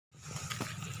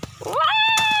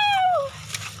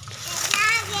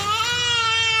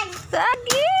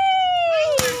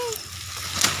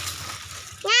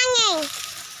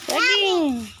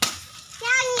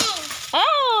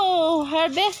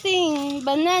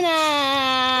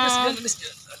banana.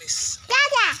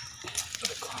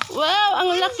 Wow,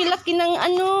 ang laki-laki ng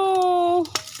ano.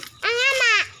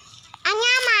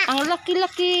 Ang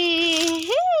laki-laki.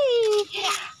 Hey.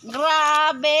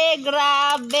 Grabe,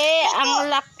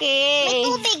 ang laki. May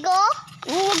tubig, oh.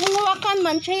 Huwag mong hawakan,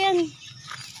 mancha yan.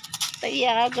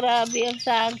 Kaya, grabe ang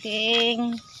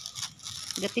saging.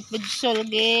 Gatipid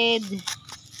solgid.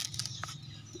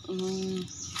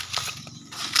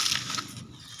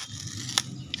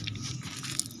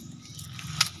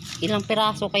 Ilang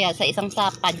piraso kaya sa isang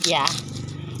sapad ya?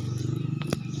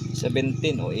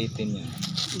 17 o 18 yan.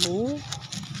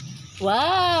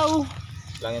 Wow!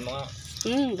 Bilangin mo nga.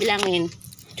 Bilangin.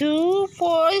 2,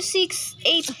 4, 6,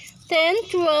 8,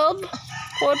 10, 12, 14,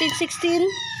 16.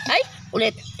 Ay,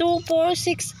 ulit. 2, 4,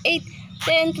 6, 8,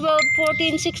 10, 12,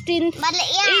 14, 16, 18, 19. Mali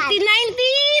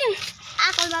yan.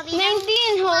 Ako mabilang.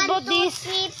 19. How about 1, 2, this?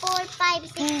 3, 4,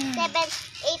 5, 6, 7, 8,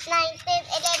 9,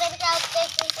 10, 11, 12,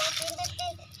 13, 14,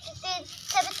 15, 16,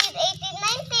 17, 18,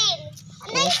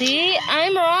 19. See,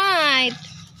 I'm right.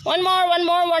 One more.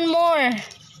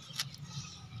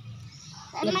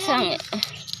 Nagsang.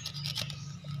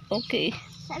 Okay.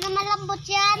 Sana malambot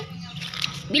yan.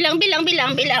 Bilang. 2,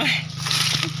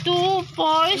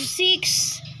 4,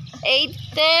 6, 8,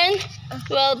 10,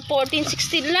 12, 14,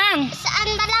 16 lang. Saan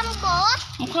malambot?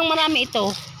 Mukhang marami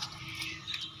ito.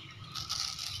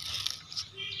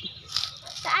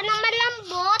 Saan ang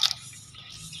malambot?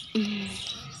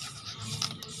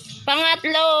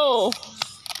 Pangatlo.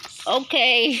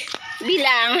 Okay.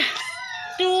 Bilang.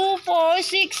 2, 4,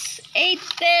 6,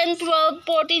 8, 10, 12,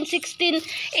 14, 16, 18.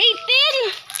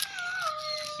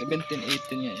 17,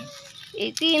 18 yan.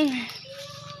 18.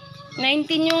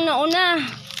 19 yung nauna.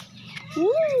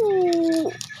 Woo!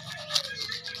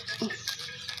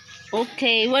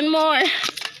 Okay, one more.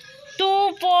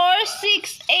 2, 4,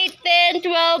 6, 8, 10,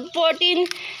 12, 14,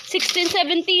 16,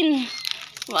 17.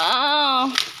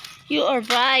 Wow. You are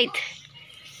right.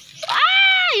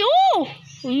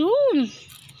 Yun.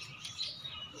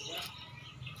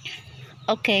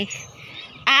 Okay.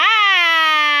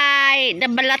 Ay,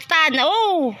 nabalatan.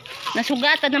 Oh,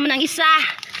 nasugatan naman ang isa.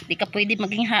 Di ka pwede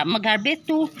mag-harvest.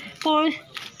 2, 4,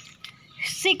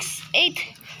 6, 8,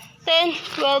 10,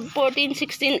 12, 14,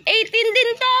 16, 18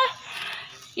 din to.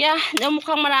 Yeah,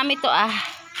 mukhang marami to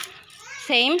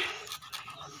Same.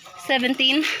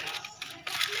 17,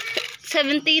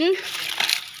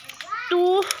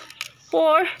 2,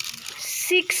 4,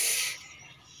 6,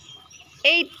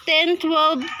 8, 10,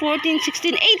 12, 14,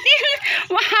 16,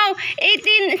 18. Wow,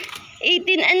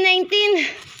 18 and 19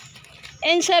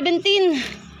 and 17.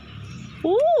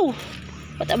 Ooh,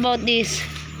 what about this?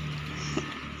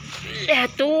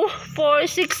 2, 4,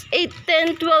 6, 8,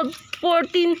 10, 12,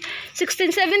 14,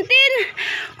 16, 17.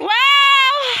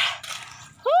 Wow!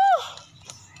 Woo!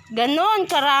 Ganon,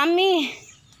 karami.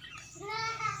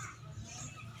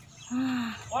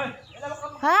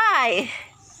 Hi!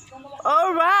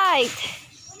 Alright.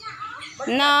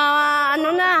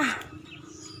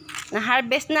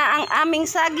 Na-harvest na ang aming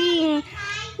saging.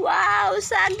 Wow,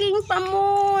 saging pa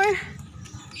more.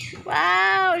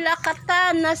 Wow,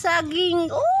 lakatan na saging.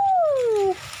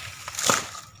 Ooh.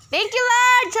 Thank you,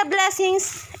 Lord, sa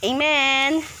blessings.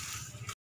 Amen.